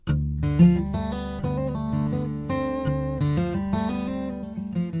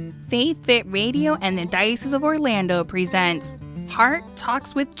Faith Fit Radio and the Diocese of Orlando presents Heart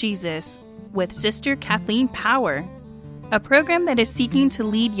Talks with Jesus with Sister Kathleen Power, a program that is seeking to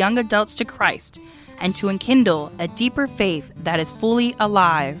lead young adults to Christ and to enkindle a deeper faith that is fully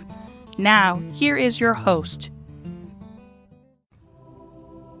alive. Now, here is your host.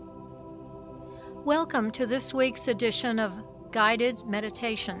 Welcome to this week's edition of Guided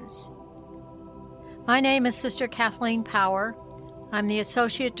Meditations. My name is Sister Kathleen Power. I'm the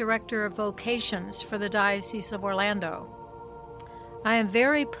Associate Director of Vocations for the Diocese of Orlando. I am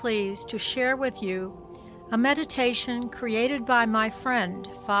very pleased to share with you a meditation created by my friend,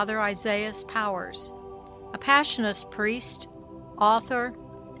 Father Isaiah Powers, a Passionist priest, author,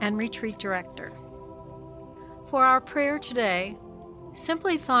 and retreat director. For our prayer today,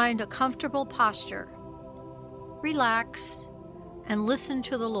 simply find a comfortable posture, relax, and listen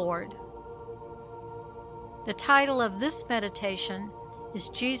to the Lord. The title of this meditation is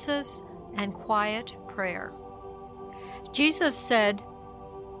Jesus and Quiet Prayer. Jesus said,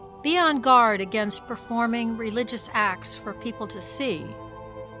 "Be on guard against performing religious acts for people to see.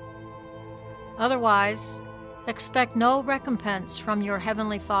 Otherwise, expect no recompense from your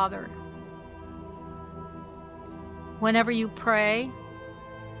Heavenly Father. Whenever you pray,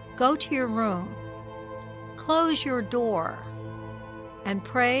 go to your room, close your door, and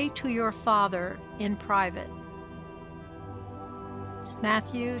pray to your Father in private." It's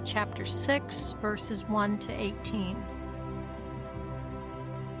Matthew chapter 6, verses 1 to 18.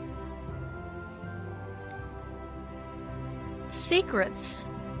 Secrets,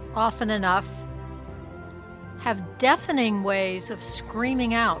 often enough, have deafening ways of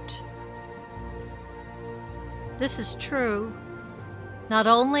screaming out. This is true not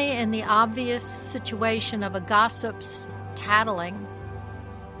only in the obvious situation of a gossip's tattling.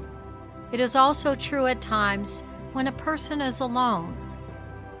 It is also true at times when a person is alone,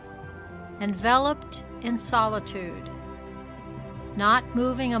 enveloped in solitude, not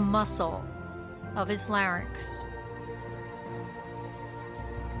moving a muscle of his larynx.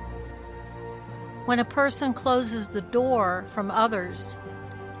 When a person closes the door from others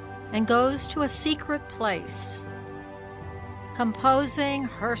and goes to a secret place, composing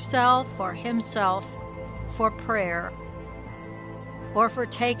herself or himself for prayer, or for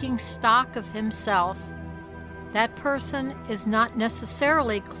taking stock of himself, that person is not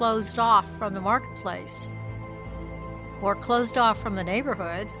necessarily closed off from the marketplace, or closed off from the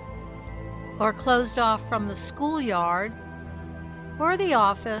neighborhood, or closed off from the schoolyard, or the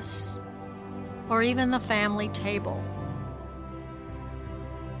office, or even the family table.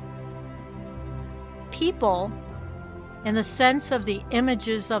 People, in the sense of the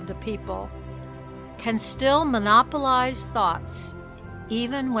images of the people, can still monopolize thoughts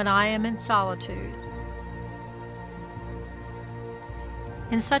even when I am in solitude.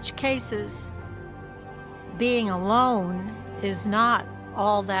 In such cases, being alone is not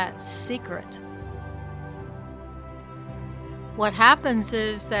all that secret. What happens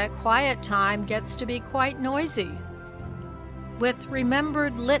is that quiet time gets to be quite noisy, with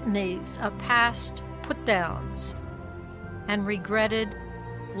remembered litanies of past put-downs and regretted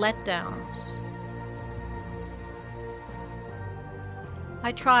letdowns.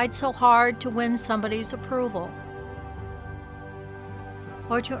 I tried so hard to win somebody's approval,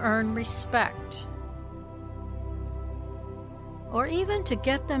 or to earn respect, or even to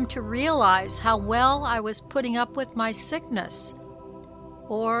get them to realize how well I was putting up with my sickness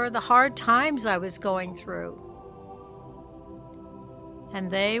or the hard times I was going through. And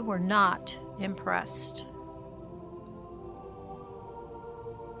they were not impressed.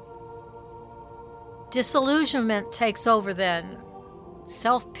 Disillusionment takes over then,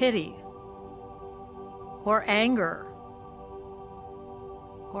 self-pity, or anger,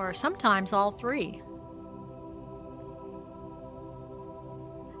 or sometimes all three.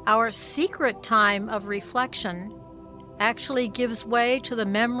 Our secret time of reflection actually gives way to the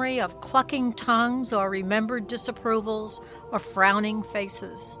memory of clucking tongues or remembered disapprovals or frowning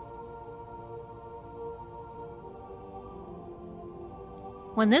faces.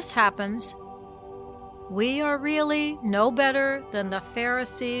 When this happens, we are really no better than the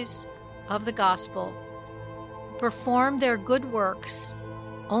Pharisees of the gospel, who perform their good works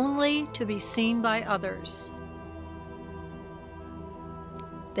only to be seen by others.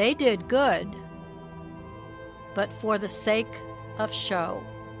 They did good, but for the sake of show.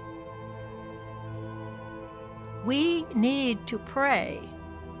 We need to pray,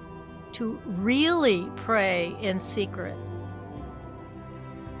 to really pray in secret,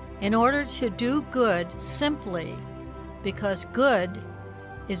 in order to do good simply because good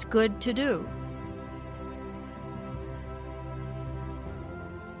is good to do.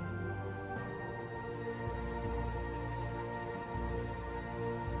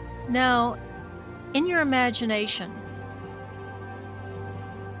 Now, in your imagination,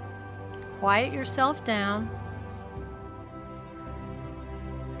 quiet yourself down.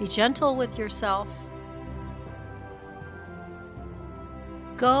 Be gentle with yourself.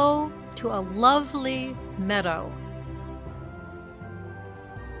 Go to a lovely meadow.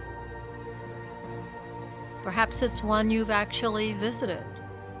 Perhaps it's one you've actually visited.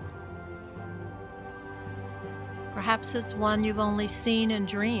 Perhaps it's one you've only seen in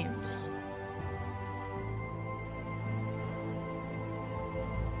dreams.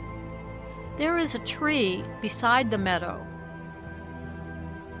 There is a tree beside the meadow,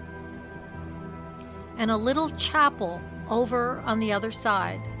 and a little chapel over on the other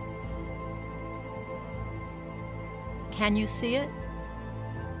side. Can you see it?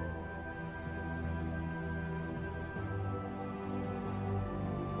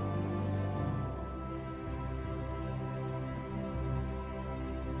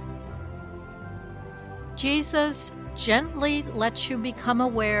 Jesus gently lets you become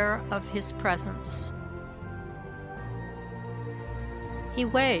aware of His presence. He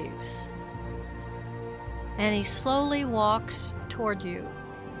waves, and He slowly walks toward you.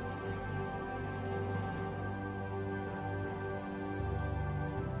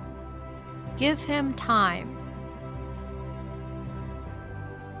 Give Him time.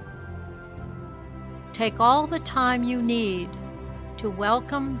 Take all the time you need to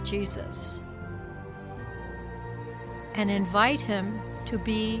welcome Jesus and invite Him to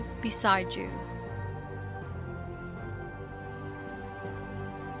be beside you.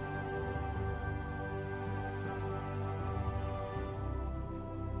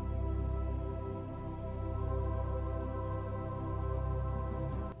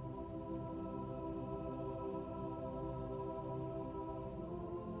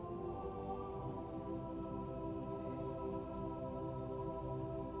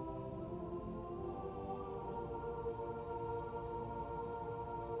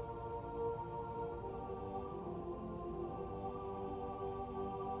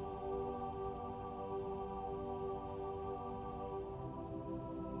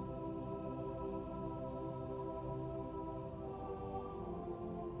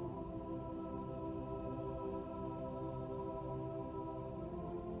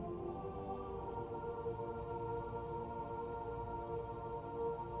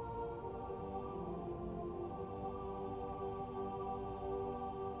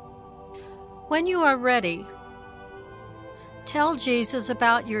 When you are ready, tell Jesus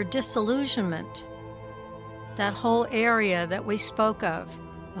about your disillusionment, that whole area that we spoke of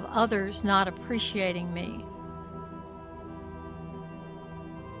others not appreciating me.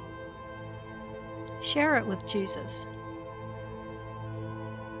 Share it with Jesus.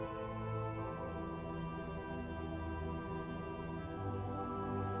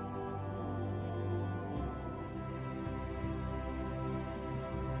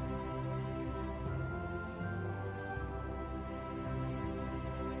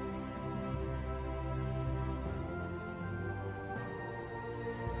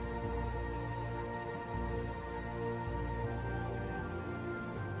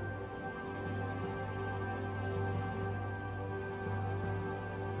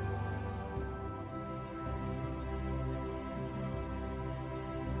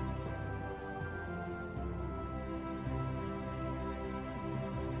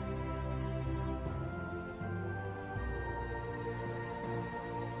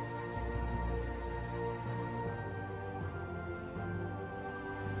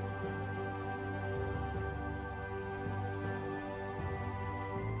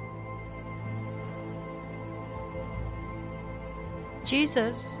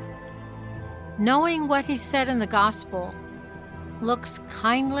 Jesus, knowing what He said in the Gospel, looks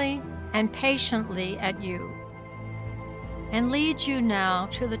kindly and patiently at you and leads you now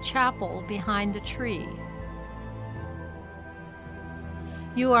to the chapel behind the tree.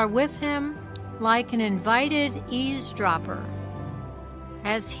 You are with Him like an invited eavesdropper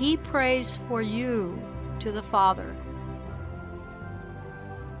as He prays for you to the Father.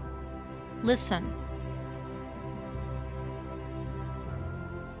 Listen.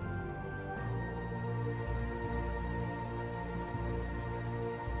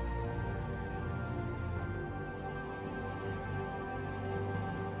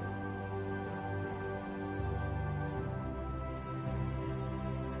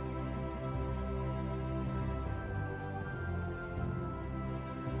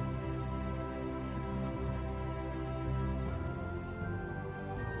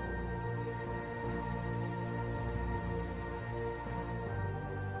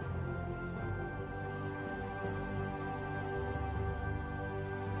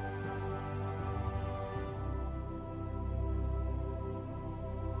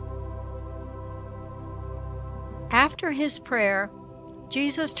 After his prayer,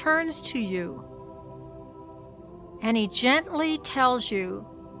 Jesus turns to you and he gently tells you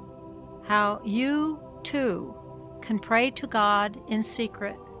how you, too, can pray to God in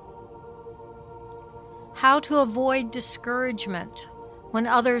secret, how to avoid discouragement when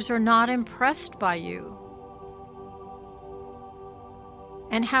others are not impressed by you,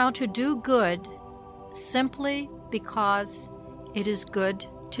 and how to do good simply because it is good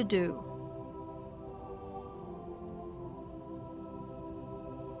to do.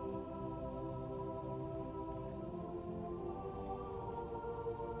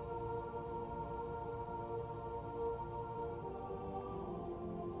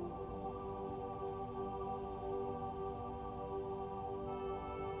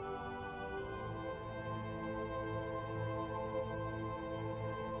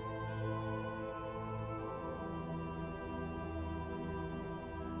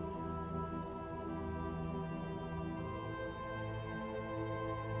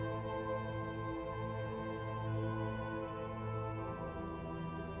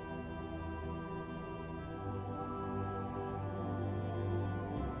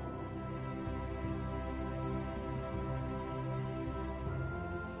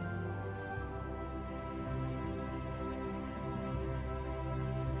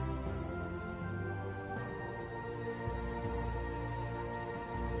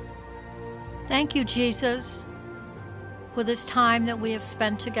 Thank you, Jesus, for this time that we have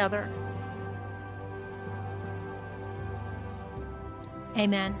spent together.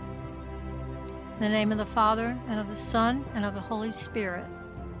 Amen. In the name of the Father, and of the Son, and of the Holy Spirit.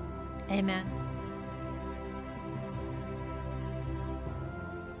 Amen.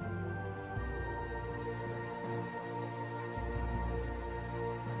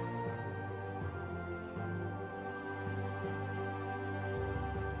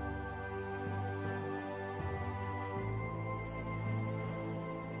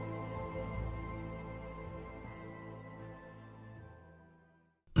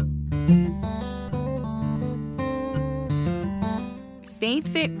 Faith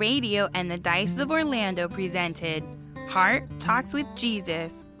Fit Radio and the Diocese of Orlando presented Heart Talks with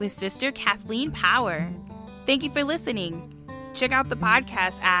Jesus with Sister Kathleen Power. Thank you for listening. Check out the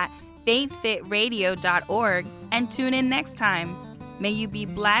podcast at faithfitradio.org and tune in next time. May you be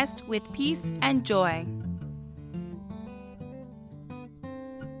blessed with peace and joy.